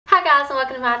Hi guys, and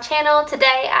welcome to my channel.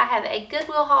 Today I have a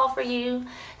Goodwill haul for you.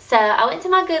 So I went to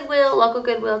my Goodwill, local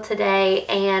Goodwill today,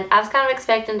 and I was kind of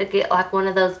expecting to get like one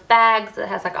of those bags that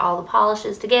has like all the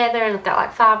polishes together, and it's got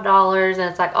like $5, and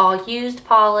it's like all used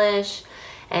polish,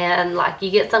 and like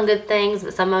you get some good things,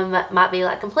 but some of them might be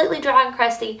like completely dry and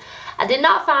crusty. I did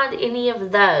not find any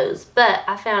of those, but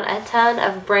I found a ton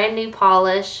of brand new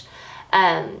polish.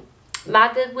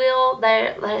 My Goodwill,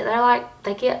 they're like,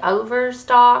 they get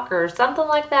overstock or something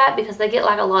like that, because they get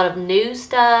like a lot of new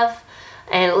stuff,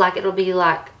 and like it'll be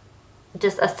like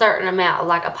just a certain amount,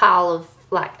 like a pile of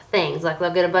like things. Like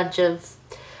they'll get a bunch of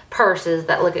purses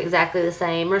that look exactly the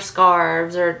same, or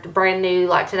scarves, or brand new,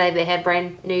 like today they had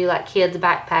brand new like kids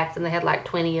backpacks, and they had like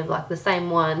 20 of like the same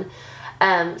one.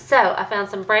 So I found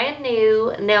some brand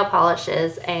new nail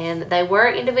polishes, and they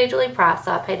were individually priced,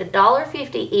 so I paid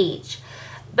 $1.50 each.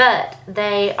 But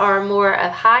they are more of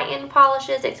high-end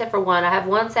polishes, except for one. I have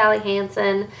one Sally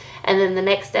Hansen, and then the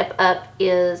next step up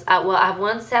is, I have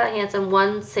one Sally Hansen,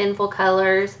 one Sinful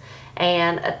Colors,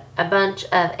 and a bunch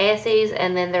of Essies,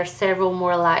 and then there's several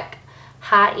more like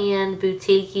high-end,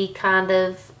 boutique-y kind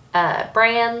of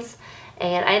brands.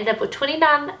 And I ended up with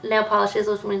 29 nail polishes,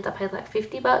 which means I paid like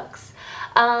 50 bucks.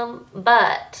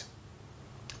 But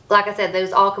like I said, they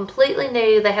was all completely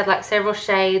new. They had like several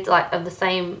shades like of the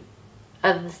same,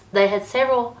 they had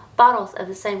several bottles of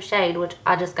the same shade, which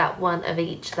I just got one of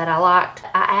each that I liked.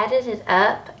 I added it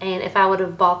up, and if I would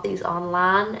have bought these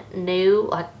online new,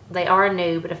 like they are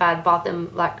new, but if I had bought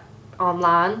them like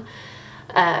online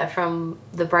from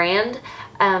the brand,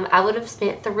 I would have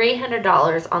spent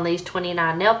 $300 on these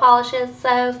 29 nail polishes.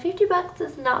 So 50 bucks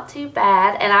is not too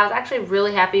bad, and I was actually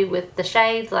really happy with the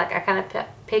shades. Like I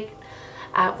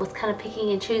was kind of picking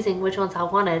and choosing which ones I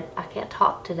wanted. I can't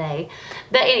talk today,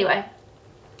 but anyway.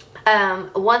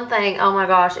 One thing, oh my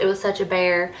gosh, it was such a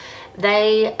bear.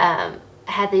 They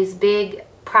had these big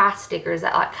price stickers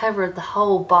that like covered the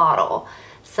whole bottle.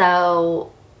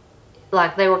 So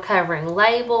like they were covering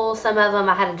labels. Some of them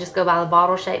I had to just go by the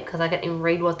bottle shape because I couldn't even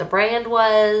read what the brand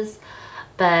was.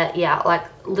 But yeah, like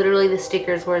literally the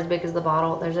stickers were as big as the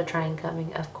bottle. There's a train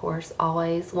coming, of course,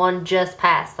 always. One just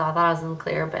passed, so I thought I was in the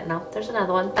clear, but no, there's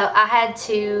another one. So I had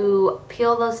to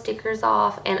peel those stickers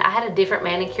off, and I had a different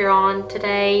manicure on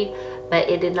today, but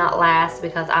it did not last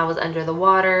because I was under the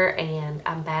water, and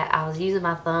I'm bad. I was using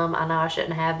my thumb. I know I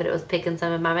shouldn't have, but it was picking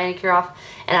some of my manicure off,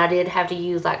 and I did have to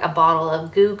use like a bottle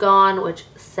of Goo Gone, which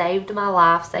saved my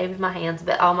life, saved my hands,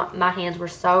 but all my hands were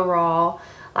so raw.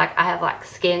 Like I have like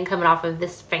skin coming off of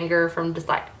this finger from just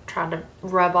like trying to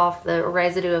rub off the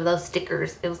residue of those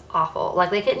stickers. It was awful. Like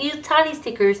they couldn't use tiny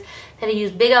stickers. They had to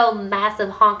use big old massive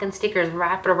honking stickers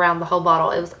wrapped around the whole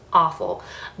bottle. It was awful.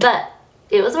 But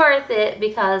it was worth it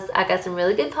because I got some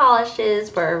really good polishes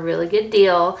for a really good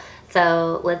deal.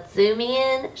 So let's zoom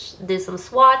in, do some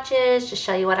swatches, just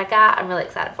show you what I got. I'm really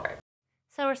excited for it.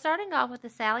 So we're starting off with the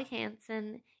Sally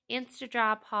Hansen Insta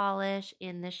Dry Polish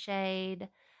in the shade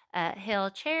Hell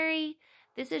Cherry.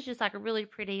 This is just like a really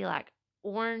pretty like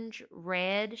orange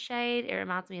red shade. It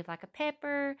reminds me of like a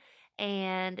pepper,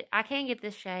 and I can get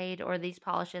this shade or these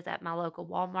polishes at my local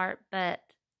Walmart, but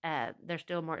they're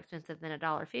still more expensive than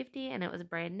 $1.50, and it was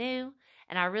brand new,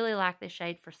 and I really like this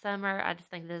shade for summer. I just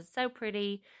think this is so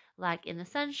pretty, like in the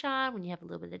sunshine when you have a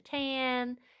little bit of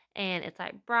tan, and it's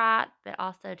like bright but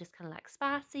also just kind of like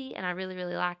spicy, and I really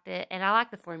liked it. And I like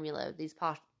the formula of these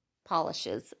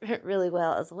polishes really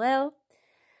well as well.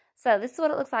 So this is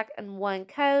what it looks like in one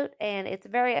coat, and it's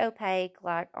very opaque.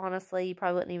 Like honestly, you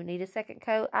probably wouldn't even need a second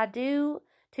coat. I do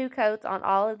 2 coats on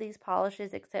all of these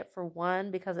polishes except for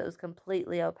one because it was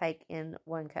completely opaque in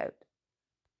one coat.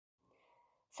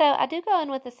 So I do go in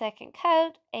with a second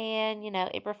coat, and you know,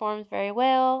 it performs very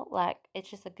well. Like it's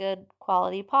just a good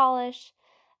quality polish.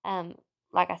 Um,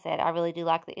 like I said, I really do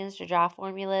like the Insta Dry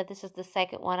formula. This is the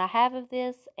second one I have of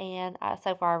this, and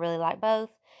so far I really like both.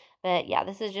 But yeah,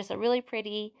 this is just a really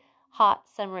pretty, hot,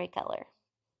 summery color.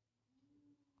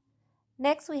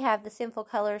 Next, we have the Sinful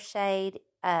Color shade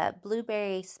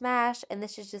Blueberry Smash, and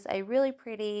this is just a really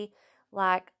pretty,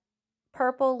 like,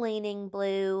 purple leaning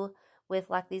blue with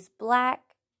like these black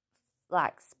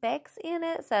like specks in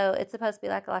it. So it's supposed to be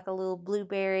like a little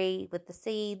blueberry with the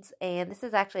seeds, and this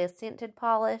is actually a scented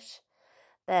polish.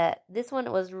 But this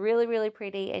one was really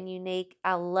pretty and unique.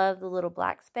 I love the little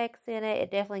black specks in it.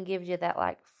 It definitely gives you that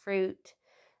like fruit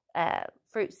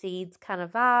seeds kind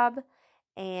of vibe.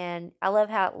 And I love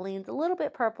how it leans a little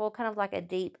bit purple, kind of like a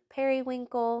deep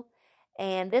periwinkle.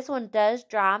 And this one does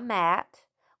dry matte,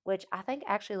 which I think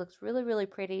actually looks really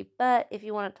pretty. But if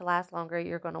you want it to last longer,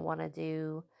 you're going to want to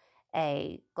do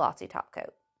a glossy top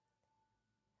coat.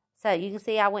 So you can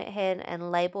see I went ahead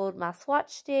and labeled my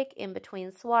swatch stick in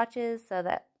between swatches so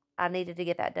that I needed to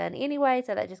get that done anyway.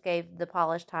 So that just gave the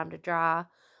polish time to dry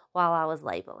while I was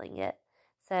labeling it.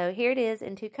 So here it is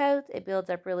in 2 coats. It builds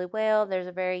up really well. There's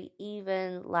a very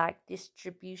even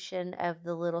distribution of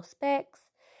the little specks.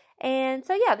 And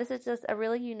so yeah, this is just a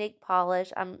really unique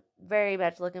polish. I'm very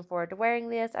much looking forward to wearing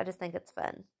this. I just think it's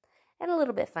fun and a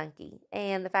little bit funky.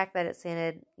 And the fact that it's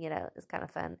scented, is kind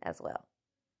of fun as well.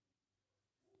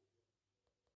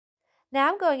 Now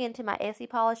I'm going into my Essie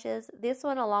polishes. This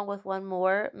one, along with one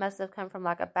more, must have come from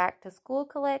a back to school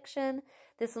collection.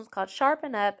 This one's called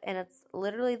Sharpen Up, and it's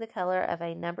literally the color of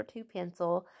a number 2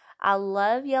 pencil. I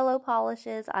love yellow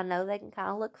polishes. I know they can kind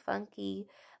of look funky,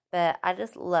 but I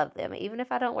just love them. Even if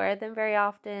I don't wear them very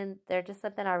often, they're just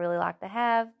something I really like to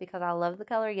have because I love the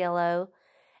color yellow.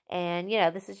 And,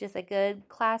 this is just a good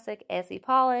classic Essie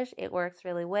polish. It works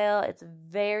really well. It's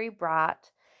very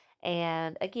bright.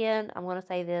 And again, I'm going to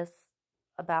say this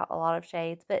about a lot of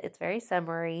shades, but it's very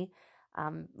summery.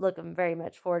 I'm looking very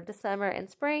much forward to summer and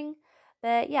spring.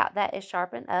 But yeah, that is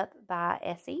Sharpen Up by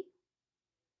Essie.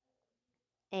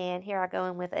 And here I go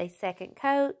in with a second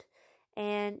coat.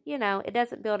 And, it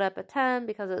doesn't build up a ton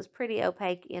because it was pretty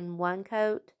opaque in one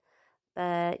coat.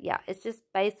 But yeah, it's just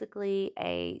basically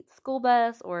a school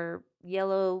bus or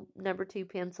yellow number 2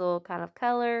 pencil kind of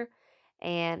color.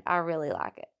 And I really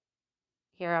like it.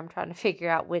 Here I'm trying to figure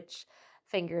out which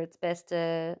finger it's best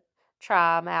to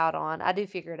try them out on. I do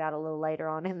figure it out a little later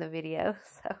on in the video.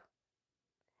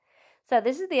 So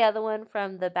this is the other one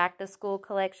from the back to school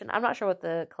collection. I'm not sure what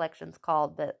the collection's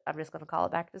called, but I'm just going to call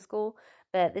it back to school.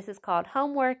 But this is called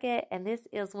Homework It, and this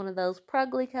is one of those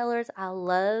prugly colors. I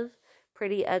love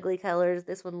pretty ugly colors.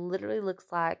 This one literally looks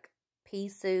like pea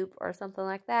soup or something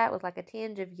like that with a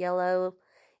tinge of yellow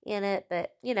in it.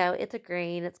 But, it's a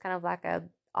green. It's kind of like a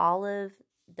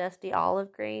dusty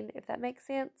olive green, if that makes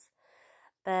sense.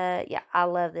 But yeah, I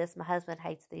love this. My husband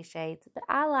hates these shades, but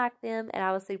I like them, and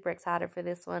I was super excited for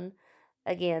this one.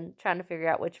 Again, trying to figure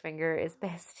out which finger is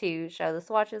best to show the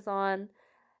swatches on.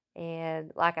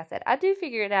 And like I said, I do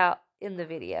figure it out in the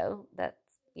video. That's,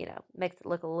 makes it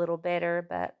look a little better,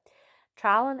 but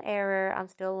trial and error, I'm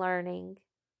still learning.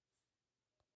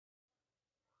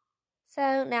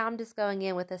 So now I'm just going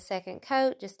in with a second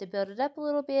coat just to build it up a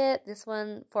little bit. This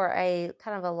one for a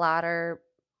kind of a lighter,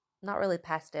 not really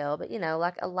pastel, but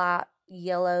a light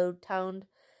yellow toned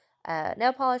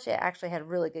nail polish. It actually had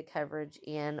really good coverage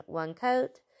in one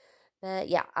coat. But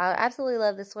yeah, I absolutely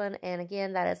love this one. And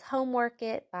again, that is Homework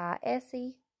It by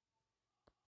Essie.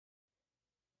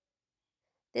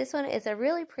 This one is a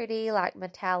really pretty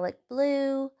metallic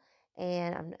blue.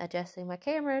 And I'm adjusting my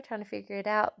camera, trying to figure it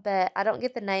out. But I don't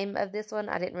get the name of this one.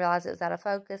 I didn't realize it was out of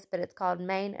focus. But it's called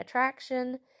Main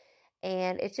Attraction.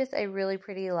 And it's just a really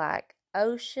pretty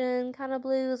ocean kind of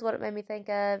blue is what it made me think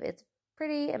of. It's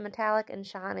pretty and metallic and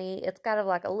shiny. It's got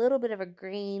a little bit of a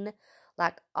green,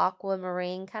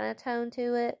 aquamarine kind of tone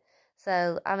to it.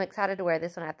 So I'm excited to wear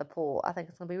this one at the pool. I think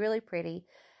it's going to be really pretty.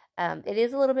 It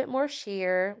is a little bit more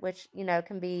sheer, which,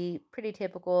 can be pretty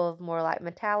typical of more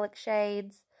metallic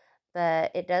shades.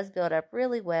 But it does build up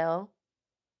really well.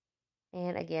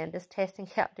 And again, just testing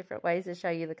out different ways to show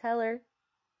you the color.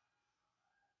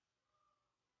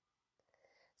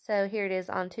 So here it is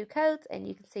on 2 coats, and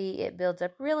you can see it builds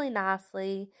up really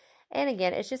nicely. And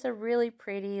again, it's just a really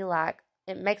pretty,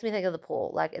 it makes me think of the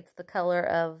pool. It's the color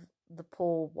of the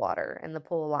pool water and the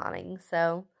pool lining.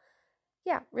 So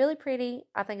yeah, really pretty.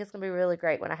 I think it's going to be really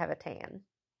great when I have a tan.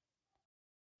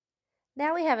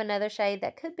 Now we have another shade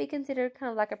that could be considered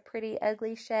kind of a pretty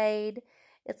ugly shade.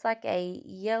 It's a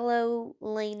yellow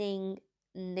leaning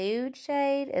nude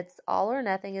shade. It's All or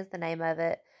Nothing is the name of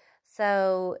it.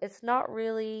 So it's not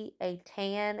really a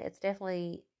tan. It's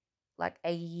definitely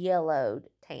a yellowed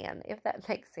tan. If that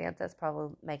makes sense, that's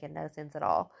probably making no sense at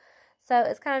all. So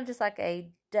it's kind of just a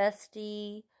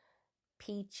dusty,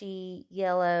 peachy,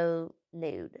 yellow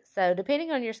nude. So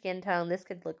depending on your skin tone, this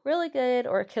could look really good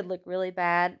or it could look really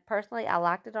bad. Personally, I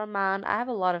liked it on mine. I have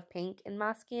a lot of pink in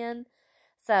my skin.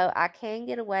 So I can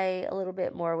get away a little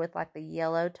bit more with the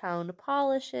yellow toned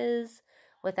polishes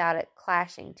without it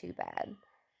clashing too bad.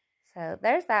 So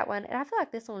there's that one. And I feel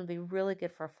like this one would be really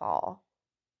good for fall.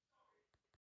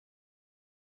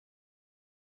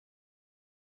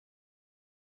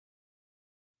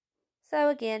 So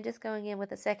again, just going in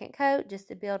with a second coat just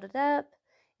to build it up.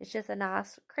 It's just a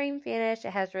nice cream finish.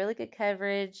 It has really good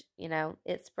coverage.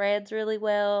 It spreads really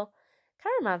well.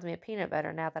 Kind of reminds me of peanut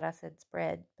butter now that I said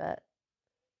spread, but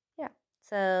yeah.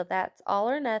 So that's All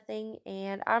or Nothing,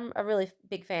 and I'm a really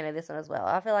big fan of this one as well.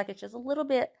 I feel like it's just a little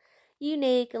bit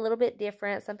unique, a little bit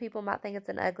different. Some people might think it's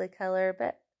an ugly color,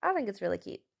 but I think it's really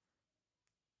cute.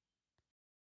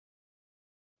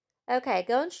 Okay,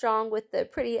 going strong with the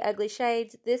pretty ugly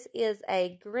shades. This is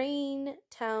a green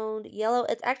toned yellow.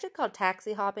 It's actually called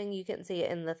taxi hopping. You couldn't see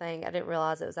it in the thing. I didn't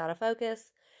realize it was out of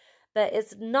focus. But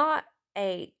it's not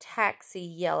a taxi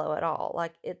yellow at all.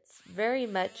 Like, it's very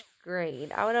much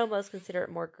green. I would almost consider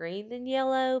it more green than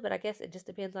yellow, but I guess it just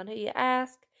depends on who you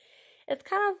ask. It's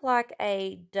kind of like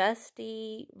a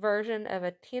dusty version of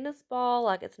a tennis ball.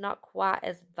 Like, it's not quite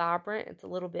as vibrant. It's a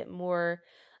little bit more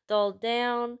dulled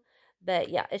down. But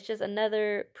yeah, it's just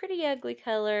another pretty ugly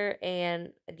color.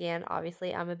 And again,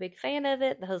 obviously, I'm a big fan of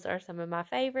it. Those are some of my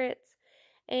favorites.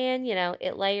 And, you know,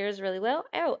 it layers really well.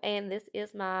 Oh, and this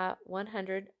is my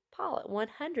 100th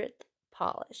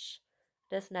polish.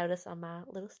 Just notice on my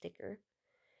little sticker.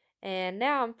 And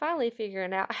now I'm finally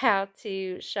figuring out how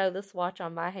to show the swatch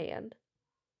on my hand.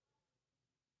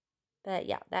 But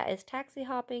yeah, that is taxi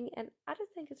hopping, and I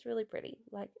just think it's really pretty.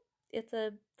 Like, it's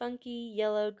a funky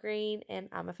yellow green, and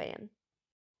I'm a fan.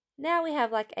 Now we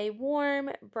have like a warm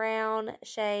brown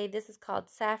shade. This is called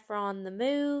Saffron the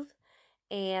Move.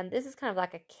 And this is kind of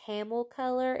like a camel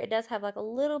color. It does have like a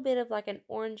little bit of like an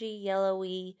orangey,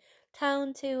 yellowy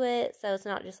tone to it. So it's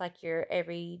not just like your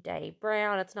everyday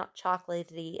brown. It's not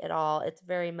chocolatey at all. It's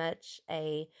very much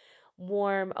a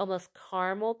warm, almost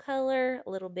caramel color. A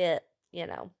little bit, you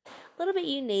know, a little bit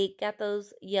unique. Got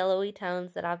those yellowy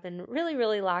tones that I've been really,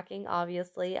 really liking.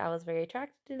 Obviously, I was very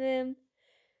attracted to them.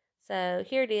 So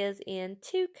here it is in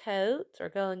 2 coats, or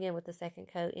going in with the second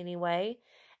coat anyway.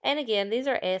 And again, these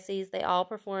are Essies. They all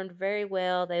performed very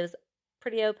well. They was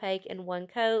pretty opaque in 1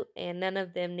 coat, and none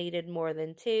of them needed more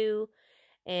than 2.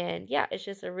 And yeah, it's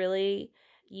just a really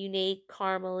unique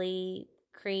caramely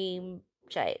cream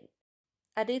shade.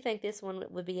 I do think this one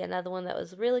would be another one that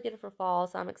was really good for fall,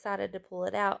 so I'm excited to pull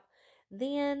it out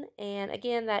then. And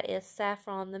again, that is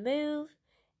Saffron the Move.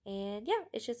 And yeah,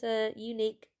 it's just a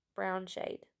unique brown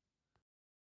shade.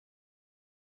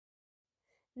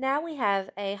 Now we have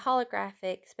a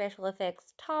holographic special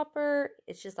effects topper.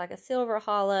 It's just like a silver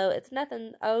hollow. It's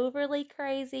nothing overly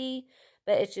crazy,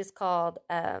 but it's just called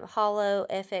Hollow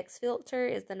FX Filter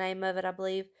is the name of it, I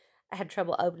believe. I had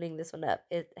trouble opening this one up.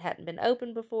 It hadn't been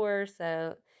opened before,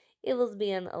 so it was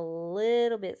being a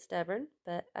little bit stubborn,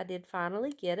 but I did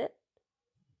finally get it.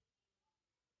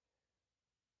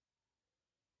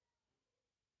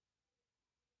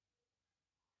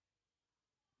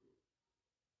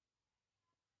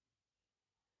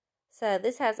 So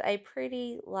this has a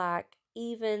pretty like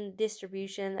even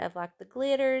distribution of like the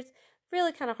glitters.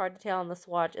 Really kind of hard to tell on the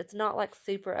swatch. It's not like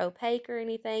super opaque or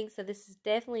anything. So this is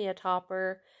definitely a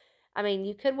topper. I mean,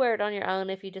 you could wear it on your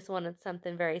own if you just wanted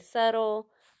something very subtle.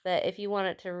 But if you want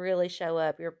it to really show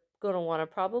up, you're going to want to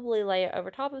probably lay it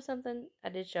over top of something. I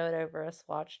did show it over a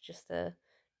swatch just to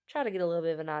try to get a little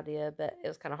bit of an idea. But it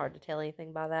was kind of hard to tell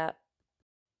anything by that.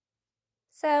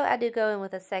 So I do go in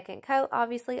with a second coat,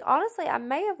 obviously. Honestly, I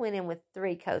may have went in with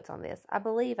 3 coats on this. I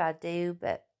believe I do,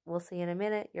 but we'll see in a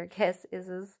minute. Your guess is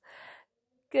as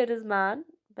good as mine.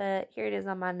 But here it is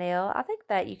on my nail. I think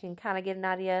that you can kind of get an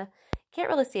idea. Can't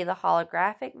really see the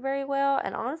holographic very well.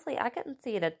 And honestly, I couldn't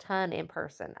see it a ton in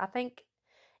person. I think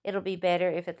it'll be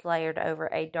better if it's layered over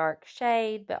a dark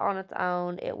shade. But on its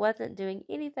own, it wasn't doing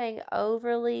anything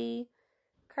overly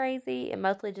crazy. It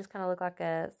mostly just kind of looked like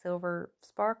a silver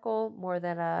sparkle more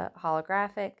than a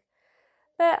holographic.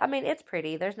 But, I mean, it's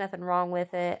pretty. There's nothing wrong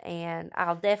with it, and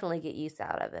I'll definitely get use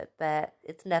out of it. But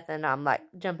it's nothing I'm, like,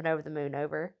 jumping over the moon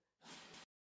over.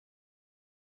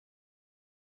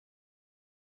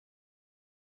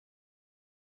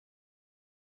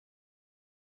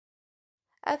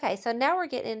 Okay, so now we're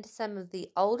getting into some of the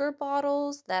older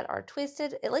bottles that are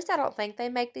twisted. At least I don't think they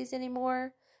make these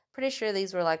anymore. Pretty sure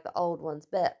these were like the old ones.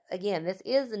 But again, this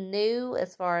is new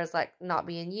as far as like not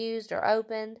being used or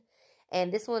opened. And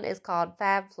this one is called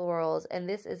Fab Florals. And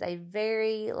this is a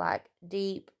very like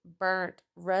deep burnt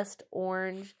rust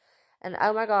orange. And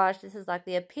oh my gosh, this is like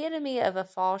the epitome of a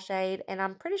fall shade. And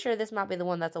I'm pretty sure this might be the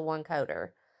one that's a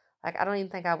 1-coater. Like I don't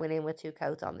even think I went in with 2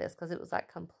 coats on this because it was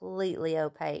like completely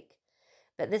opaque.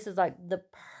 But this is like the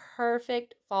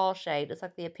perfect fall shade. It's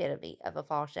like the epitome of a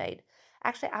fall shade.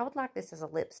 Actually, I would like this as a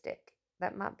lipstick.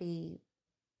 That might be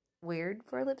weird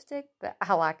for a lipstick, but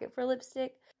I like it for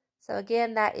lipstick. So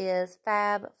again, that is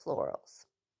Fab Florals.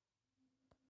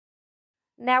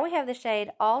 Now we have the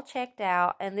shade all checked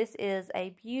out, and this is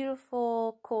a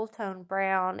beautiful cool tone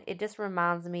brown. It just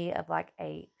reminds me of like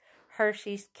a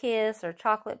Hershey's Kiss or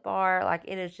chocolate bar. Like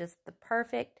it is just the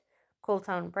perfect cool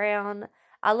tone brown.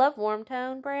 I love warm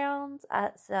tone browns,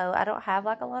 so I don't have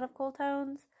like a lot of cool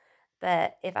tones.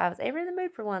 But if I was ever in the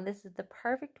mood for one, this is the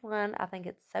perfect one. I think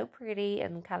it's so pretty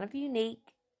and kind of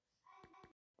unique.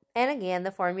 And again,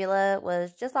 the formula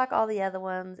was just like all the other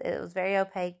ones. It was very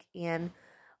opaque in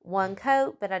one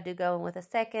coat, but I do go in with a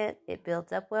second. It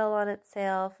builds up well on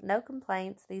itself. No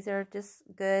complaints. These are just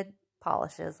good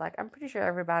polishes. Like, I'm pretty sure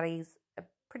everybody's a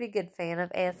pretty good fan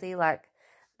of Essie. Like,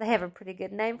 they have a pretty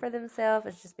good name for themselves.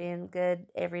 It's just being good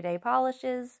everyday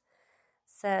polishes.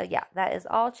 So, yeah, that is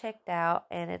all checked out.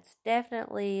 And it's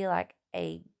definitely like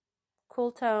a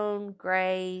cool tone,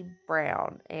 gray,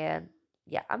 brown. And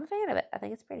yeah, I'm a fan of it. I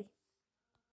think it's pretty.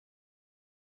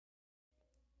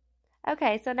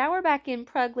 Okay, so now we're back in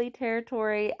Prugley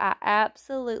territory. I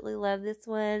absolutely love this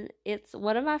one. It's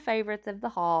one of my favorites of the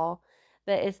haul,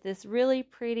 but it's this really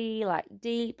pretty, like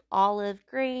deep olive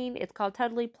green. It's called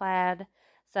Totally Plaid.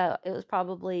 So it was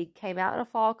probably came out in a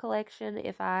fall collection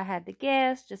if I had to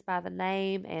guess just by the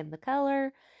name and the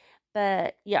color.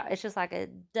 But yeah, it's just like a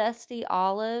dusty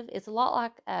olive. It's a lot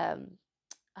like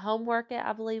Homework It,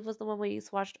 I believe, was the one we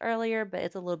swatched earlier, but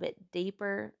it's a little bit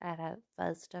deeper. I had a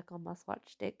fuzz stuck on my swatch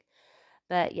stick.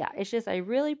 But yeah, it's just a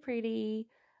really pretty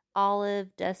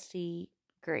olive dusty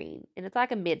green. And it's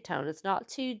like a mid-tone. It's not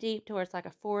too deep to where it's like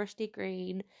a foresty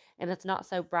green. And it's not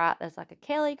so bright that's like a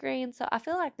Kelly green. So I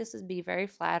feel like this would be very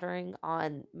flattering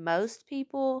on most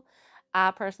people.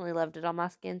 I personally loved it on my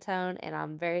skin tone. And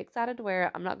I'm very excited to wear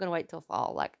it. I'm not going to wait till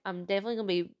fall. Like, I'm definitely going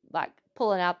to be like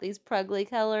pulling out these Prugley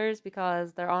colors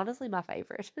because they're honestly my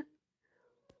favorite.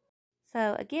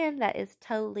 So again, that is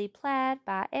Totally Plaid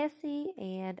by Essie,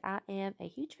 and I am a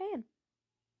huge fan.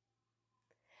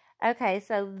 Okay,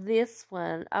 so this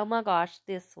one, oh my gosh,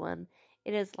 this one.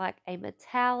 It is like a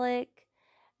metallic,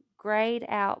 grayed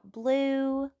out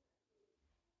blue.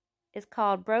 It's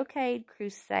called Brocade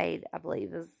Crusade, I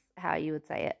believe is how you would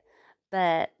say it.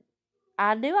 But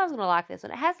I knew I was going to like this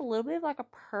one. It has a little bit of like a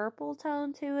purple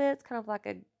tone to it. It's kind of like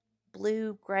a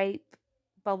blue grape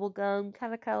bubblegum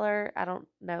kind of color. I don't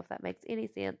know if that makes any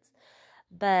sense.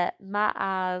 But my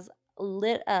eyes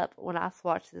lit up when I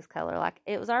swatched this color. Like,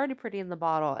 it was already pretty in the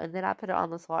bottle, and then I put it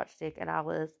on the swatch stick, and I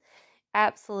was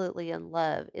absolutely in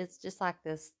love. It's just like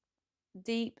this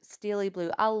deep, steely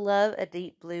blue. I love a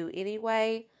deep blue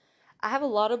anyway. I have a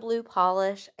lot of blue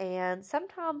polish, and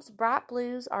sometimes bright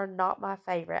blues are not my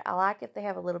favorite. I like if they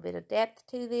have a little bit of depth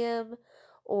to them,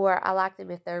 or I like them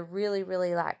if they're really,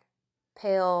 really like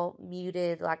pale,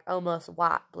 muted, like almost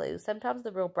white blue. Sometimes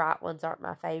the real bright ones aren't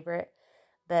my favorite.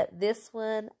 But this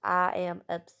one I am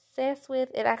obsessed with.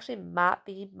 It actually might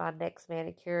be my next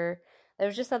manicure. There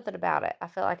was just something about it. I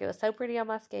felt like it was so pretty on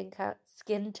my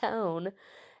skin tone.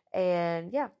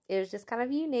 And yeah, it was just kind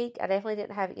of unique. I definitely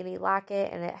didn't have any like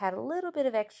it. And it had a little bit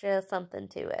of extra something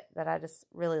to it that I just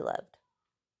really loved.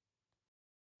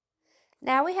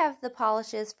 Now we have the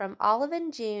polishes from Olive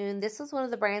and June. This was one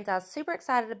of the brands I was super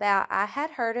excited about. I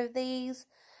had heard of these,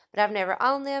 but I've never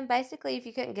owned them. Basically, if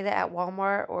you couldn't get it at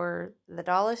Walmart or the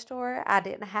dollar store, I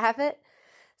didn't have it.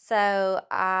 So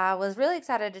I was really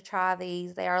excited to try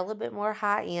these. They are a little bit more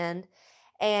high end.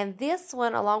 And this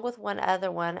one, along with one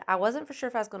other one, I wasn't for sure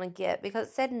if I was going to get because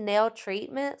it said nail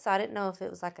treatment. So I didn't know if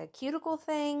it was like a cuticle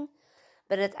thing,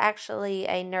 but it's actually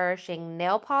a nourishing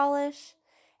nail polish.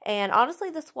 And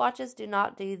honestly, the swatches do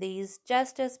not do these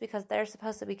justice because they're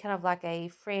supposed to be kind of like a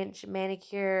French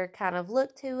manicure kind of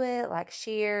look to it, like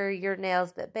sheer your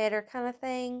nails but better kind of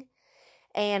thing.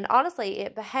 And honestly,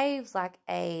 it behaves like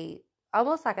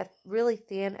almost like a really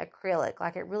thin acrylic,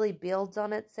 like it really builds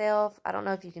on itself. I don't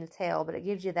know if you can tell, but it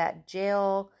gives you that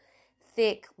gel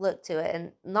thick look to it,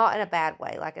 and not in a bad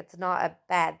way. Like, it's not a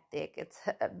bad thick. It's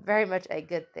very much a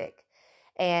good thick.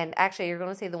 And actually, you're going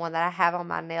to see the one that I have on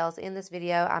my nails in this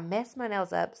video. I messed my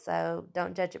nails up, so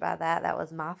don't judge it by that. That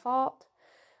was my fault.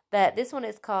 But this one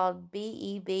is called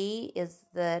BEB is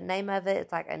the name of it.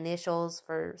 It's like initials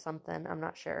for something. I'm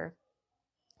not sure.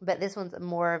 But this one's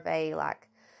more of a like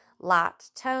light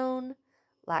tone,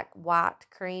 like white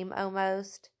cream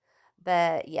almost.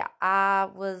 But yeah, I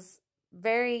was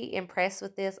very impressed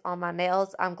with this on my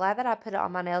nails. I'm glad that I put it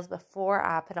on my nails before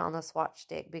I put it on the swatch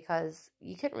stick because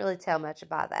you couldn't really tell much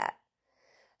by that.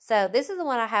 So this is the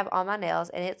one I have on my nails,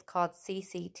 and it's called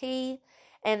CCT.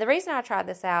 And the reason I tried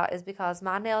this out is because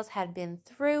my nails had been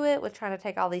through it with trying to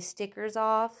take all these stickers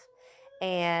off.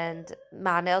 And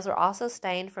my nails were also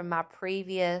stained from my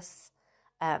previous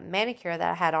manicure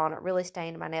that I had on. It really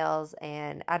stained my nails,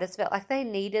 and I just felt like they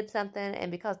needed something.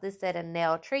 And because this said a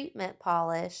nail treatment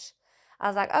polish, I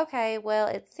was like, okay, well,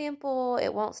 it's simple.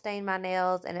 It won't stain my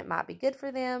nails, and it might be good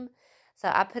for them.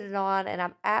 So I put it on, and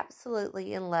I'm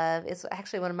absolutely in love. It's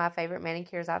actually one of my favorite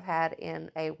manicures I've had in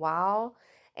a while.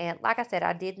 And like I said,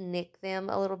 I did nick them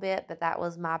a little bit, but that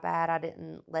was my bad. I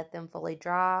didn't let them fully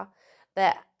dry.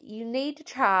 But you need to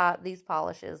try these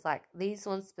polishes, like these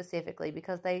ones specifically,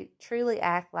 because they truly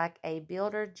act like a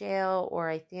builder gel or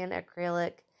a thin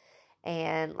acrylic.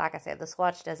 And like I said, the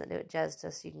swatch doesn't do it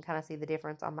justice. You can kind of see the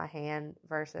difference on my hand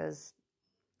versus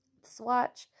the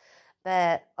swatch.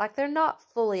 But like they're not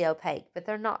fully opaque, but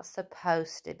they're not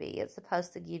supposed to be. It's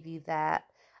supposed to give you that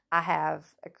I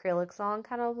have acrylics on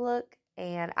kind of look.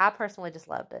 And I personally just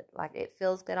loved it. Like it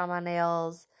feels good on my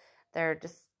nails. They're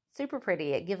just super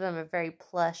pretty. It gives them a very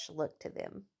plush look to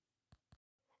them.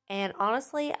 And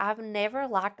honestly, I've never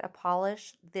liked a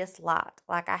polish this light.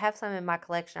 Like I have some in my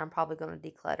collection I'm probably going to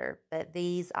declutter, but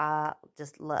these I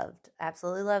just loved.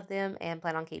 Absolutely love them and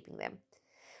plan on keeping them.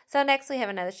 So next we have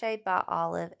another shade by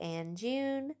Olive and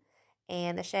June,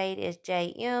 and the shade is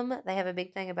JM. They have a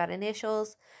big thing about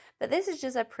initials, but this is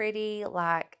just a pretty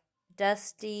like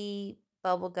dusty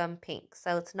bubblegum pink.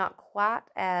 So it's not quite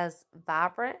as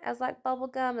vibrant as like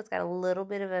bubblegum. It's got a little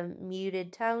bit of a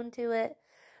muted tone to it,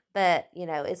 but you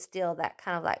know, it's still that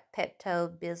kind of like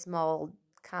Pepto-Bismol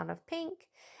kind of pink.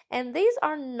 And these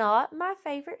are not my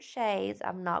favorite shades,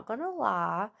 I'm not going to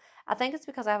lie. I think it's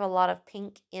because I have a lot of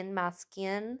pink in my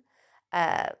skin,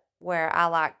 where I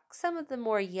like some of the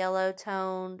more yellow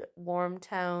toned, warm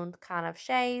toned kind of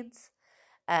shades,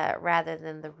 rather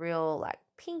than the real like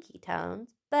pinky tones.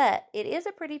 But it is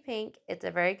a pretty pink. It's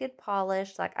a very good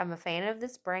polish. Like I'm a fan of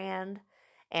this brand,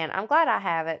 and I'm glad I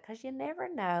have it because you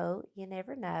never know. You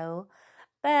never know.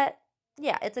 But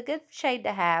yeah, it's a good shade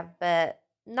to have, but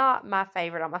not my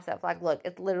favorite on myself. Like, look,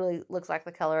 it literally looks like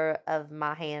the color of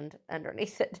my hand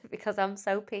underneath it because I'm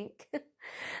so pink.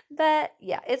 But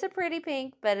yeah, it's a pretty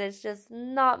pink, but it's just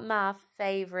not my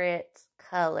favorite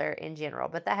color in general.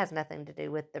 But that has nothing to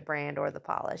do with the brand or the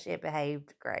polish. It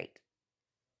behaved great.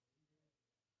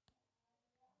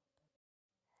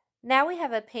 Now we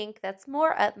have a pink that's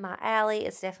more up my alley.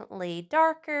 It's definitely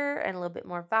darker and a little bit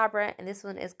more vibrant. And this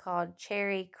one is called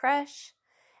Cherry Crush.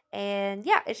 And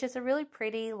yeah, it's just a really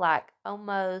pretty, like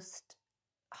almost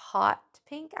hot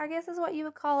pink, I guess is what you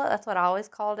would call it. That's what I always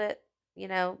called it, you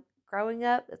know, growing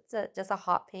up. It's just a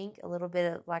hot pink, a little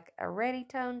bit of like a reddy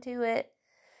tone to it.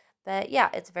 But yeah,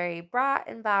 it's very bright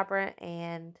and vibrant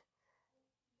and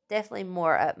definitely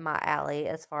more up my alley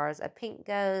as far as a pink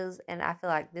goes. And I feel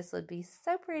like this would be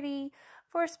so pretty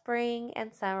for spring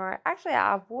and summer. Actually,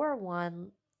 I wore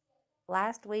one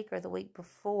last week or the week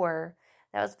before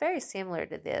that was very similar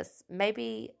to this.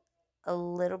 Maybe a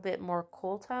little bit more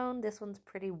cool tone. This one's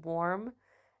pretty warm.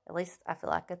 At least I feel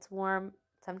like it's warm.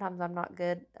 Sometimes I'm not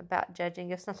good about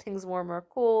judging if something's warm or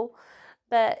cool.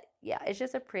 But yeah, it's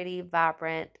just a pretty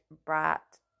vibrant, bright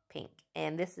pink.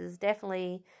 And this is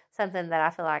definitely something that I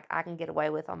feel like I can get away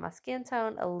with on my skin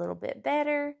tone a little bit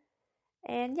better.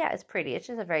 And yeah, it's pretty. It's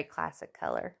just a very classic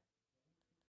color.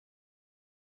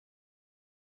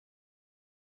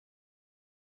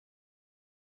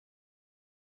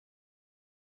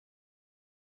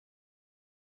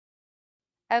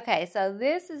 Okay, so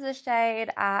this is a shade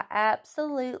I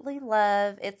absolutely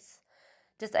love. It's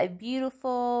just a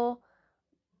beautiful,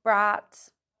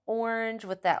 bright orange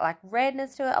with that like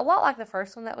redness to it. A lot like the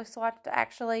first one that we swatched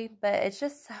actually, but it's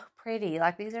just so pretty.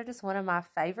 Like these are just one of my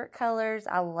favorite colors.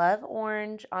 I love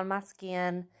orange on my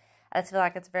skin. I just feel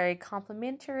like it's very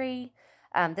complimentary.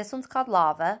 This one's called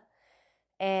Lava.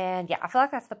 And yeah, I feel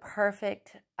like that's the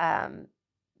perfect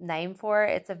name for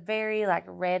it. It's a very like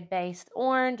red based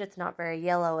orange. It's not very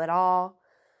yellow at all.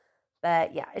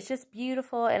 But yeah, it's just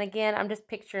beautiful. And again, I'm just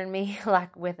picturing me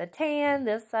like with a tan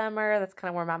this summer. That's kind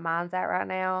of where my mind's at right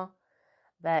now.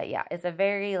 But yeah, it's a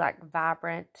very like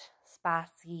vibrant,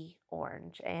 spicy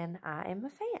orange. And I am a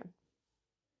fan.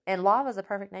 And lava is a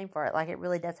perfect name for it. Like it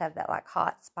really does have that like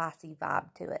hot, spicy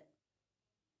vibe to it.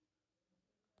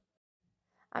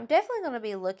 I'm definitely going to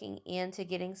be looking into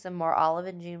getting some more Olive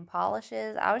and June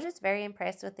polishes. I was just very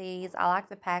impressed with these. I like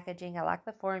the packaging. I like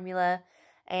the formula.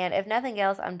 And if nothing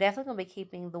else, I'm definitely going to be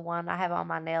keeping the one I have on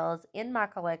my nails in my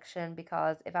collection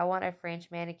because if I want a French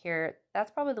manicure,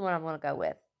 that's probably the one I'm going to go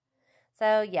with.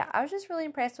 So yeah, I was just really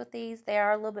impressed with these. They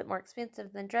are a little bit more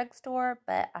expensive than drugstore,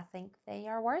 but I think they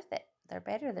are worth it. They're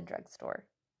better than drugstore.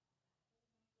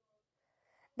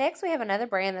 Next, we have another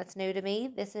brand that's new to me.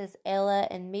 This is Ella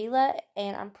and Mila,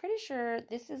 and I'm pretty sure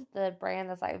this is the brand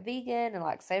that's like vegan and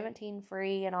like 17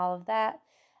 free and all of that.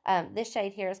 This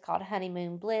shade here is called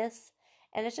Honeymoon Bliss,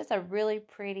 and it's just a really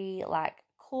pretty, like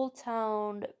cool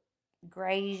toned,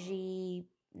 grayish,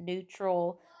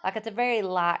 neutral. Like it's a very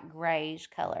light grayish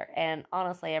color, and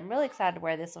honestly, I'm really excited to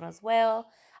wear this one as well.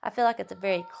 I feel like it's a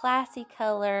very classy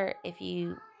color if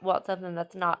you want something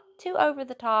that's not too over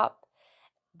the top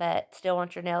but still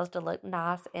want your nails to look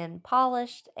nice and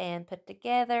polished and put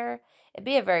together, it'd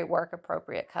be a very work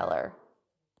appropriate color.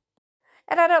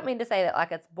 And I don't mean to say that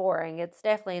like it's boring. It's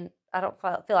definitely, I don't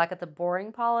feel like it's a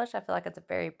boring polish. I feel like it's a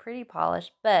very pretty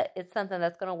polish, but it's something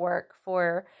that's going to work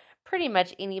for pretty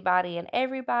much anybody and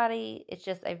everybody. It's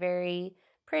just a very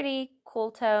pretty,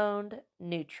 cool toned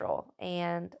neutral.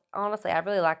 And honestly, I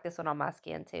really like this one on my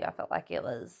skin too. I felt like it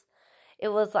was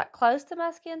like close to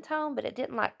my skin tone, but it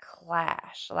didn't like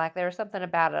clash. Like there was something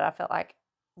about it I felt like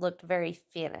looked very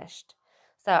finished.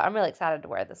 So I'm really excited to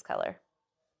wear this color.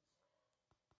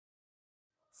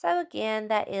 So again,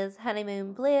 that is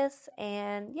Honeymoon Bliss,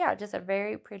 and yeah, just a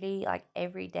very pretty, like,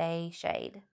 everyday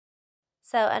shade.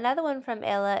 So another one from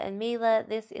Ella and Mila.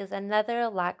 This is another,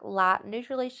 like, light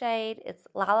neutrally shade. It's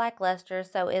Lilac Luster,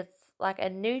 so it's like a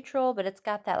neutral, but it's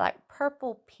got that, like,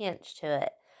 purple pinch to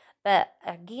it. But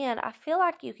again, I feel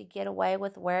like you could get away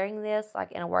with wearing this,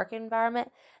 like, in a work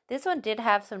environment. This one did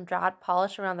have some dried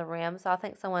polish around the rim, so I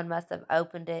think someone must have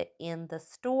opened it in the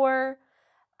store.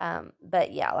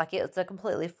 But yeah, like it's a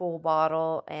completely full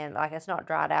bottle and like it's not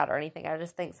dried out or anything. I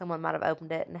just think someone might have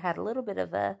opened it and had a little bit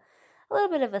of a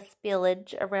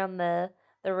spillage around the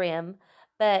rim.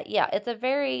 But yeah, it's a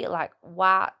very like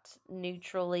white,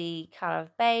 neutrally kind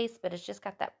of base, but it's just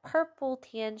got that purple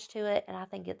tinge to it, and I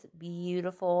think it's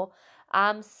beautiful.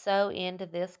 I'm so into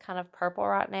this kind of purple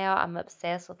right now. I'm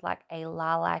obsessed with like a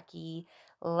lilac-y,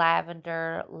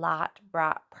 lavender, light,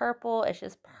 bright purple. It's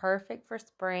just perfect for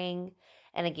spring.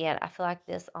 And again, I feel like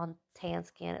this on tan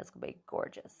skin is going to be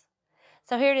gorgeous.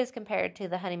 So here it is compared to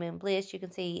the Honeymoon Bliss. You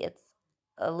can see it's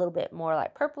a little bit more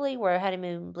like purpley, where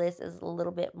Honeymoon Bliss is a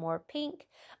little bit more pink.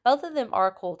 Both of them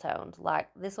are cool toned. Like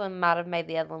this one might have made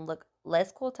the other one look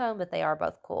less cool toned, but they are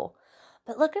both cool.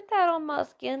 But look at that on my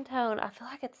skin tone. I feel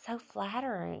like it's so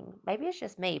flattering. Maybe it's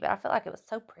just me, but I feel like it was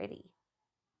so pretty.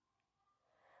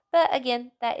 But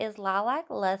again, that is Lilac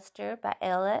Luster by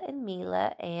Ella and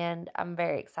Mila, and I'm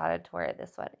very excited to wear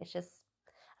this one. It's just,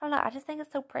 I don't know, I just think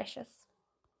it's so precious.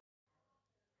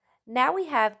 Now we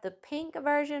have the pink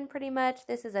version pretty much.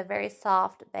 This is a very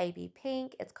soft baby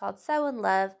pink. It's called So in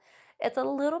Love. It's a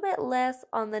little bit less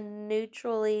on the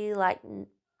neutrally, like,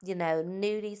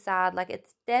 nudie side. Like,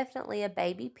 it's definitely a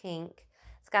baby pink.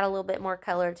 It's got a little bit more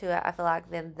color to it, I feel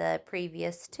like, than the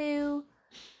previous two.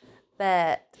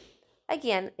 But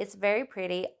again, it's very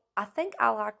pretty. I think I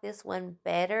like this one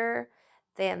better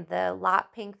than the light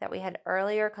pink that we had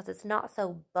earlier because it's not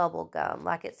so bubblegum.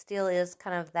 Like it still is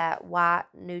kind of that white,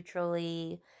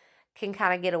 neutrally, can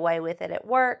kind of get away with it at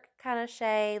work kind of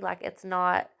shade. Like it's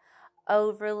not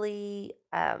overly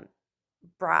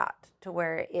bright to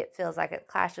where it feels like it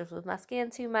clashes with my skin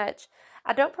too much.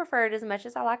 I don't prefer it as much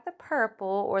as I like the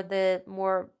purple or the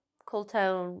more cool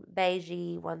tone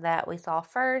beigey one that we saw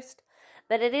first,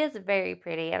 but it is very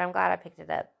pretty and I'm glad I picked it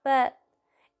up. But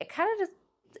it kind of just,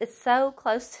 it's so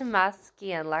close to my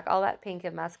skin, like all that pink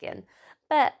in my skin.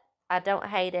 But I don't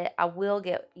hate it. I will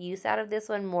get use out of this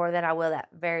one more than I will that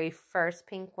very first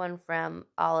pink one from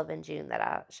Olive and June that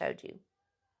I showed you.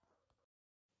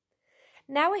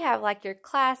 Now we have like your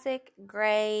classic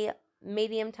gray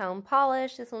medium tone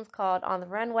polish. This one's called On the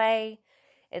Runway.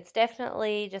 It's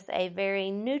definitely just a very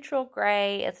neutral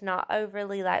gray. It's not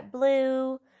overly like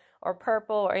blue or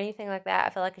purple or anything like that. I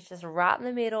feel like it's just right in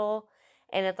the middle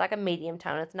and it's like a medium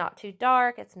tone. It's not too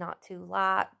dark. It's not too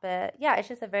light. But yeah, it's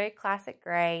just a very classic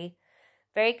gray.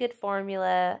 Very good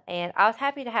formula. And I was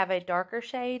happy to have a darker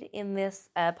shade in this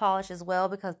polish as well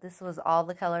because this was all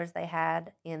the colors they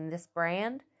had in this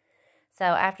brand. So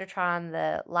after trying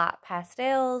the light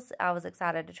pastels, I was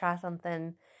excited to try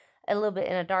something a little bit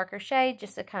in a darker shade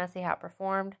just to kind of see how it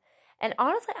performed. And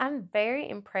honestly, I'm very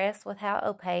impressed with how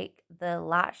opaque the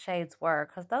light shades were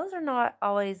because those are not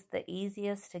always the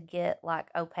easiest to get like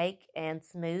opaque and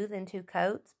smooth in two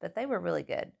coats, but they were really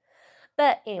good.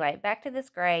 But anyway, back to this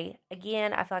gray.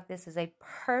 Again, I feel like this is a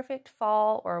perfect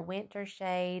fall or winter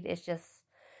shade. It's just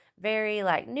very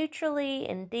like neutrally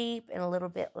and deep and a little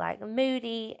bit like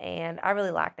moody, and I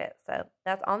really liked it. So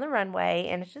that's On the Runway,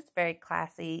 and it's just very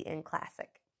classy and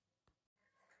classic.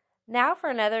 Now for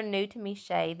another new to me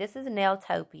shade. This is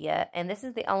Nailtopia, and this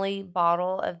is the only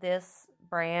bottle of this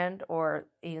brand or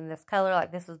even this color.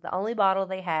 Like this was the only bottle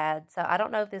they had. So I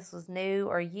don't know if this was new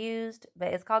or used, but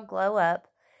it's called Glow Up.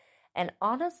 And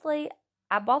honestly,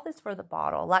 I bought this for the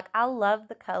bottle. Like, I love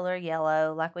the color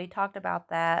yellow. Like, we talked about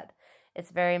that.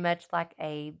 It's very much like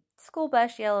a school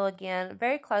bus yellow again.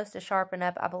 Very close to Sharpen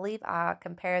Up. I believe I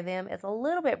compare them. It's a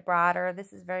little bit brighter.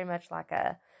 This is very much like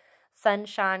a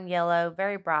sunshine yellow.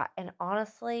 Very bright. And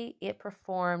honestly, it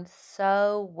performed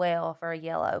so well for a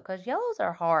yellow. Because yellows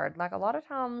are hard. Like, a lot of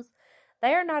times,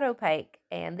 they are not opaque.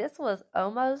 And this was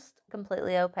almost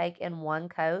completely opaque in one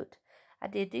coat. I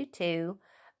did do two,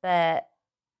 but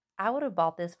I would have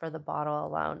bought this for the bottle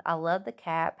alone. I love the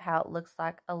cap, how it looks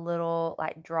like a little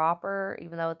like dropper,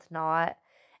 even though it's not.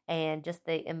 And just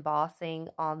the embossing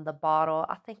on the bottle.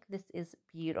 I think this is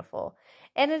beautiful.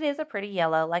 And it is a pretty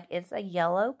yellow. Like it's a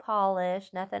yellow polish.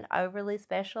 Nothing overly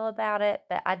special about it.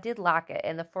 But I did like it.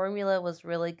 And the formula was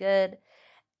really good.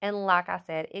 And like I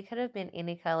said, it could have been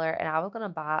any color. And I was going to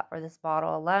buy it for this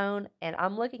bottle alone. And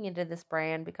I'm looking into this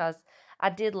brand because I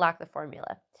did like the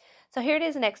formula. So here it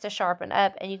is next to Sharpen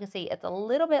Up, and you can see it's a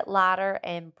little bit lighter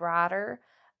and brighter,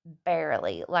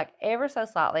 barely, like ever so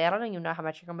slightly. I don't even know how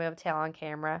much you're going to be able to tell on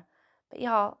camera, but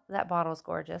y'all, that bottle is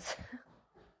gorgeous.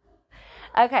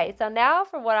 Okay, so now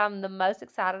for what I'm the most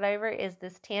excited over is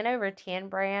this 10 over 10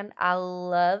 brand. I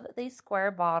love these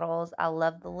square bottles. I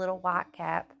love the little white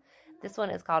cap. This one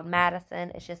is called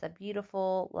Madison. It's just a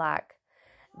beautiful, like,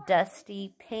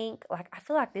 dusty pink. Like, I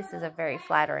feel like this is a very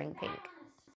flattering pink.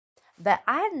 But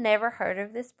I had never heard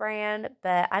of this brand,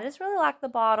 but I just really like the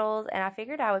bottles, and I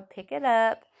figured I would pick it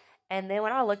up. And then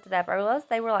when I looked it up, I realized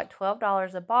they were like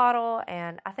 $12 a bottle,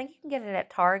 and I think you can get it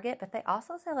at Target, but they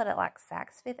also sell it at like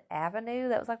Saks Fifth Avenue.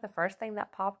 That was like the first thing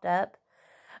that popped up.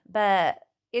 But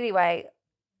anyway,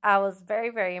 I was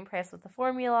very, very impressed with the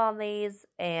formula on these,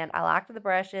 and I liked the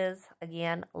brushes.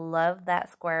 Again, love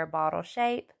that square bottle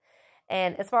shape.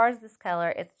 And as far as this color,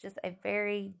 it's just a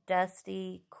very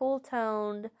dusty,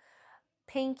 cool-toned,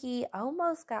 pinky,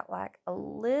 almost got like a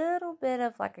little bit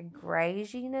of like a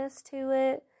graziness to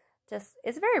it. Just,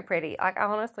 it's very pretty. Like, I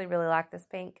honestly really like this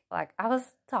pink. Like, I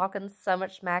was talking so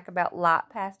much smack about light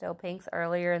pastel pinks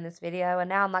earlier in this video, and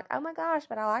now I'm like, oh my gosh,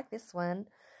 but I like this one.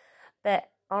 But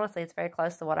honestly, it's very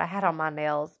close to what I had on my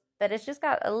nails. But it's just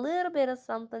got a little bit of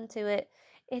something to it.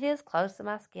 It is close to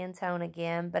my skin tone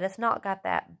again, but it's not got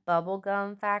that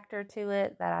bubblegum factor to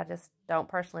it that I just don't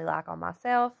personally like on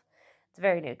myself. It's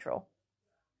very neutral.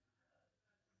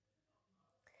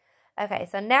 Okay,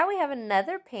 so now we have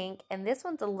another pink, and this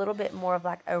one's a little bit more of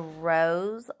like a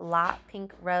rose, light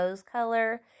pink rose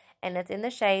color, and it's in the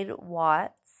shade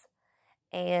Watts.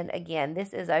 And again,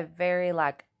 this is a very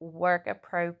like work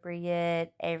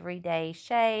appropriate, everyday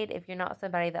shade. If you're not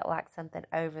somebody that likes something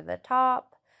over the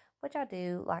top, which I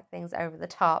do like things over the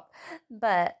top,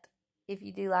 but if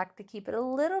you do like to keep it a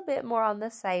little bit more on the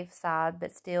safe side,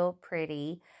 but still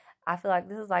pretty, I feel like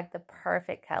this is like the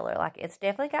perfect color. Like, it's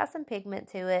definitely got some pigment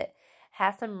to it,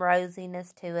 has some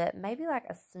rosiness to it, maybe like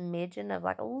a smidgen of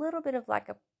like a little bit of like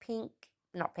a pink,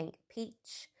 not pink,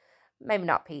 peach, maybe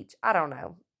not peach, I don't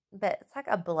know, but it's like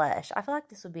a blush. I feel like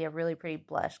this would be a really pretty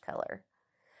blush color.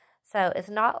 So it's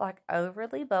not like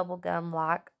overly bubblegum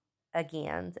like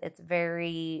again. It's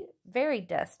very, very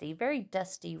dusty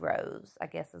rose, I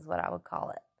guess is what I would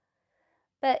call it.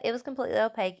 But it was completely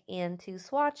opaque in two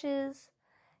swatches,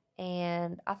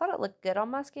 and I thought it looked good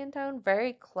on my skin tone,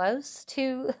 very close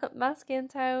to my skin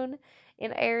tone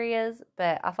in areas,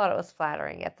 but I thought it was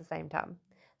flattering at the same time.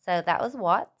 So that was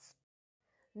Watts.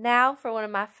 Now for one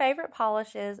of my favorite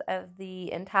polishes of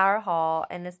the entire haul,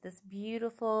 and it's this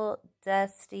beautiful,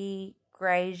 dusty,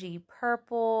 grayish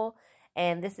purple,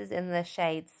 and this is in the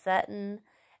shade Sutton,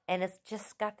 and it's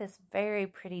just got this very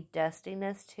pretty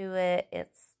dustiness to it.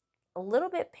 It's a little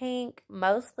bit pink,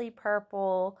 mostly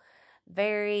purple,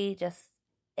 very just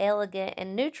elegant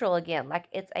and neutral again. Like,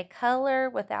 it's a color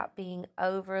without being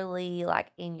overly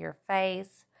like in your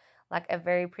face, like a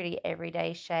very pretty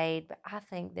everyday shade. But I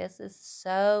think this is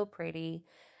so pretty.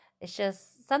 It's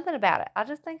just something about it. I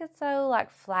just think it's so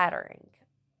like flattering.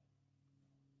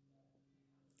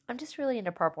 I'm just really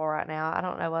into purple right now. I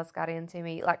don't know what's got into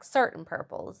me. Like certain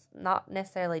purples, not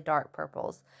necessarily dark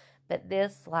purples, but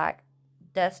this like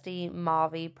dusty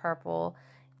mauvey purple.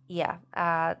 Yeah,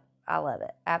 I love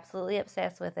it. Absolutely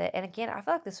obsessed with it. And again, I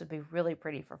feel like this would be really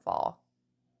pretty for fall.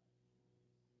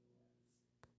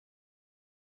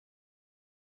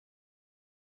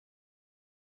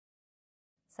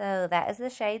 So that is the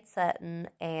shade Sutton,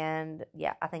 and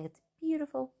yeah, I think it's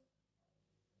beautiful.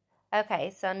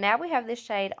 Okay, so now we have this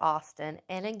shade Austin,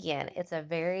 and again, it's a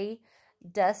very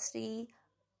dusty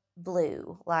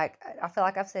blue. Like, I feel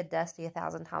like I've said dusty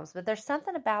 1,000 times, but there's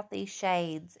something about these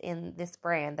shades in this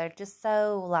brand. They're just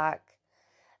so like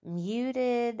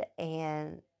muted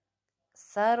and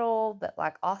subtle, but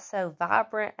like also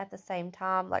vibrant at the same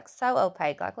time. Like, so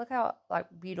opaque. Like, look how like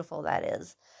beautiful that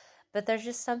is. But there's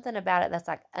just something about it that's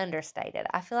like understated.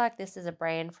 I feel like this is a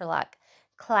brand for like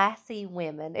classy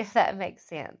women, if that makes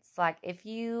sense. Like, if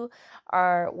you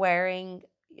are wearing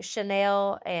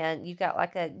Chanel and you got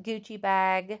like a Gucci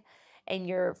bag and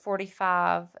you're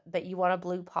 45, but you want a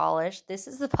blue polish, this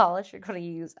is the polish you're going to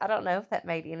use. I don't know if that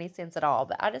made any sense at all,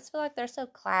 but I just feel like they're so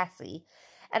classy.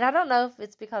 And I don't know if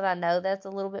it's because I know that's a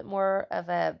little bit more of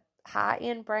a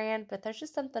high-end brand, but there's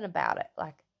just something about it.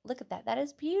 Like, look at that. That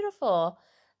is beautiful.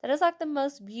 That is like the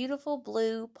most beautiful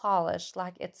blue polish.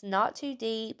 Like, it's not too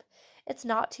deep. It's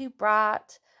not too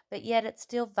bright, but yet it's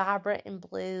still vibrant and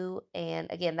blue.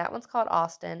 And again, that one's called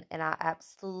Austin, and I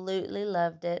absolutely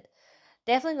loved it.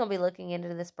 Definitely going to be looking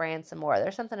into this brand some more.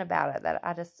 There's something about it that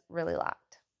I just really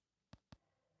liked.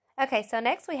 Okay, so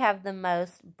next we have the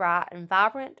most bright and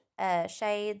vibrant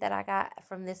shade that I got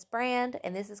from this brand,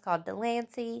 and this is called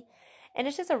Delancey. And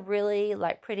it's just a really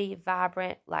like pretty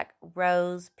vibrant like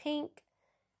rose pink.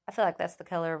 I feel like that's the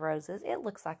color of roses. It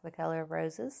looks like the color of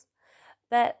roses.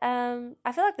 But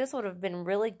I feel like this would have been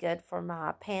really good for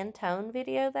my Pantone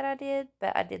video that I did,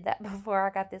 but I did that before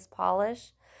I got this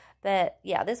polish. But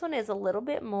yeah, this one is a little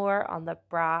bit more on the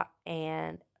bright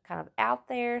and kind of out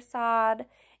there side.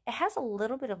 It has a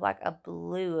little bit of like a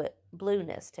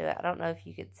blueness to it. I don't know if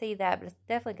you could see that, but it's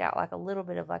definitely got like a little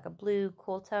bit of like a blue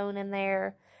cool tone in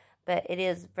there. But it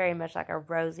is very much like a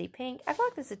rosy pink. I feel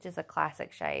like this is just a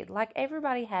classic shade. Like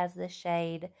everybody has this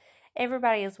shade.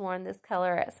 Everybody has worn this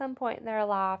color at some point in their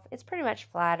life. It's pretty much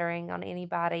flattering on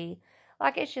anybody.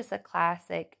 Like it's just a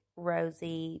classic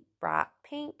rosy bright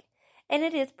pink. And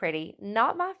it is pretty.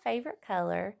 Not my favorite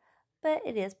color, but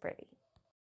it is pretty.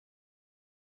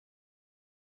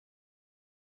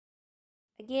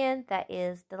 Again, that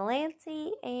is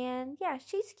Delancey, and yeah,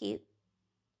 she's cute.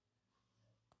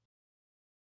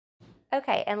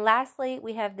 Okay, and lastly,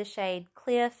 we have the shade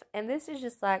Cliff, and this is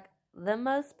just like the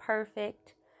most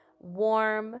perfect,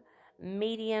 warm,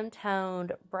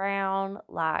 medium-toned brown,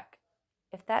 like,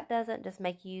 if that doesn't just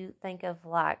make you think of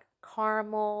like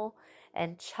caramel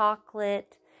and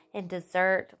chocolate and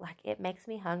dessert, like it makes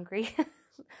me hungry.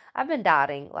 I've been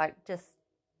dieting, like just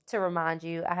to remind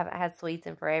you, I haven't had sweets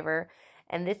in forever,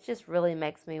 and this just really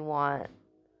makes me want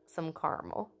some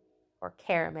caramel or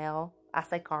caramel. I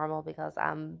say caramel because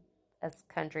I'm as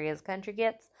country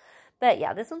gets. But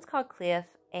yeah, this one's called Cliff,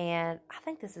 and I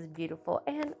think this is beautiful.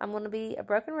 And I'm going to be a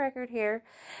broken record here.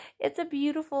 It's a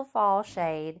beautiful fall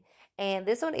shade, and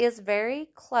this one is very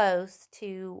close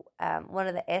to one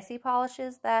of the Essie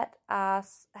polishes that I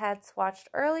had swatched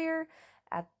earlier.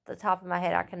 At the top of my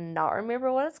head, I cannot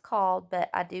remember what it's called, but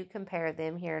I do compare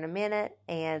them here in a minute,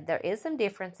 and there is some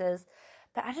differences,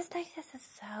 but I just think this is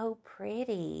so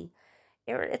pretty.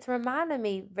 It's reminding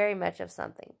me very much of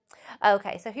something.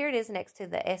 Okay, so here it is next to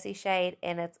the Essie shade,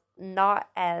 and it's not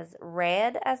as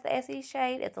red as the Essie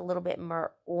shade. It's a little bit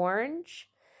more orange,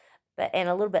 and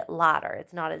a little bit lighter.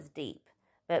 It's not as deep.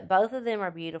 But both of them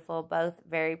are beautiful, both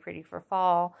very pretty for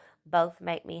fall. Both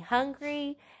make me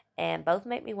hungry, and both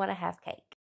make me want to have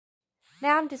cake.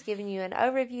 Now I'm just giving you an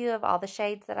overview of all the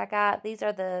shades that I got. These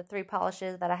are the 3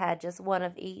 polishes that I had, just one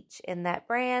of each in that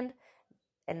brand.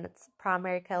 And it's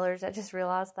primary colors. I just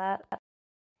realized that.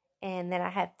 And then I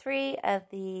had 3 of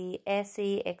the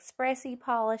Essie Expressi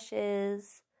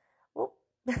polishes. Whoop.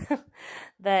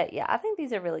 But yeah, I think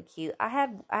these are really cute. I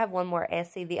have one more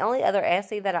Essie. The only other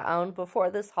Essie that I owned before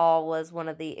this haul was one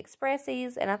of the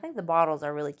Expressis, and I think the bottles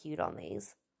are really cute on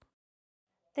these.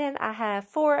 Then I have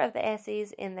 4 of the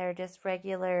Essies in their just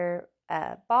regular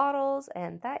bottles,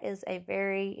 and that is a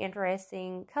very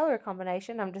interesting color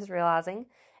combination, I'm just realizing.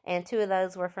 And 2 of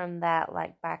those were from that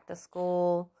like back to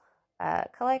school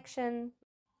collection.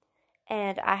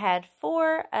 And I had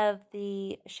 4 of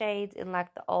the shades in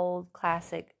like the old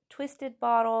classic twisted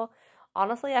bottle.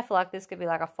 Honestly, I feel like this could be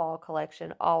like a fall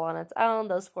collection all on its own.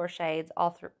 Those 4 shades,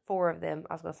 4 of them,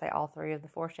 I was going to say all 3 of the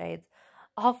 4 shades,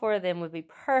 all 4 of them would be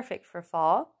perfect for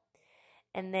fall.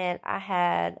 And then I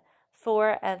had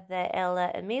 4 of the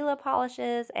Ella and Mila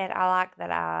polishes, and I like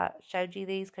that I showed you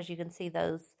these because you can see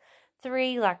those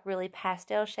 3 like really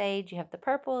pastel shades. You have the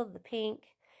purple, the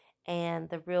pink, and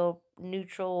the real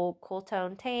neutral cool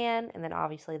tone tan, and then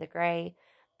obviously the gray.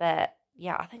 But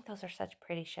yeah, I think those are such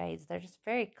pretty shades. They're just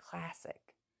very classic.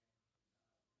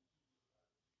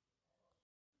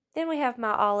 Then we have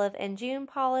my Olive and June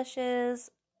polishes.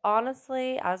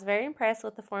 Honestly, I was very impressed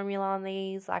with the formula on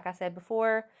these, like I said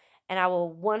before, and I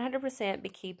will 100% be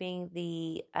keeping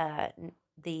the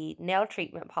nail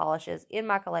treatment polishes in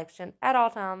my collection at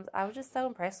all times. I was just so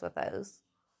impressed with those.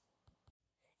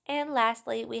 And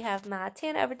lastly, we have my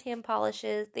 10 over 10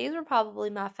 polishes. These were probably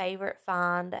my favorite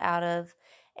find out of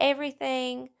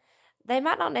everything. They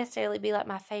might not necessarily be like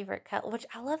my favorite color, which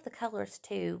I love the colors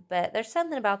too, but there's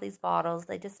something about these bottles.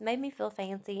 They just made me feel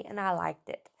fancy, and I liked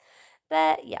it.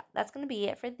 But yeah, that's going to be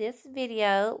it for this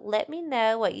video. Let me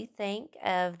know what you think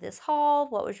of this haul.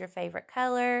 What was your favorite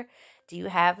color? Do you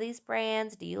have these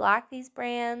brands? Do you like these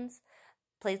brands?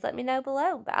 Please let me know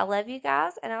below. But I love you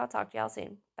guys, and I'll talk to y'all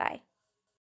soon. Bye.